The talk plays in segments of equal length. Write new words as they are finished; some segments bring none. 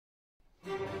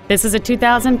This is a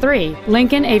 2003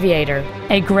 Lincoln Aviator,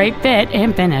 a great fit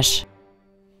and finish.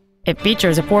 It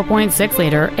features a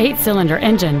 4.6-liter 8-cylinder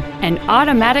engine, an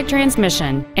automatic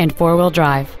transmission, and 4-wheel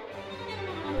drive.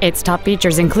 Its top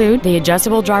features include the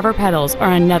adjustable driver pedals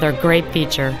are another great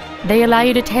feature. They allow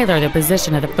you to tailor the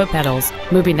position of the foot pedals,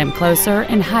 moving them closer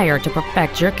and higher to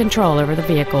perfect your control over the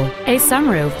vehicle. A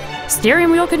sunroof,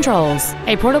 steering wheel controls,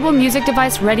 a portable music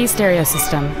device ready stereo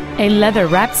system, a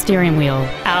leather-wrapped steering wheel,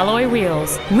 alloy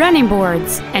wheels, running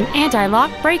boards, an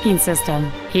anti-lock braking system,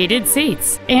 heated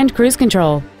seats, and cruise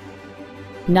control.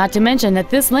 Not to mention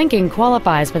that this Lincoln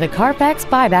qualifies for the Carfax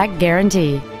buyback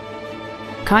guarantee.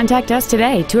 Contact us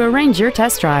today to arrange your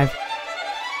test drive.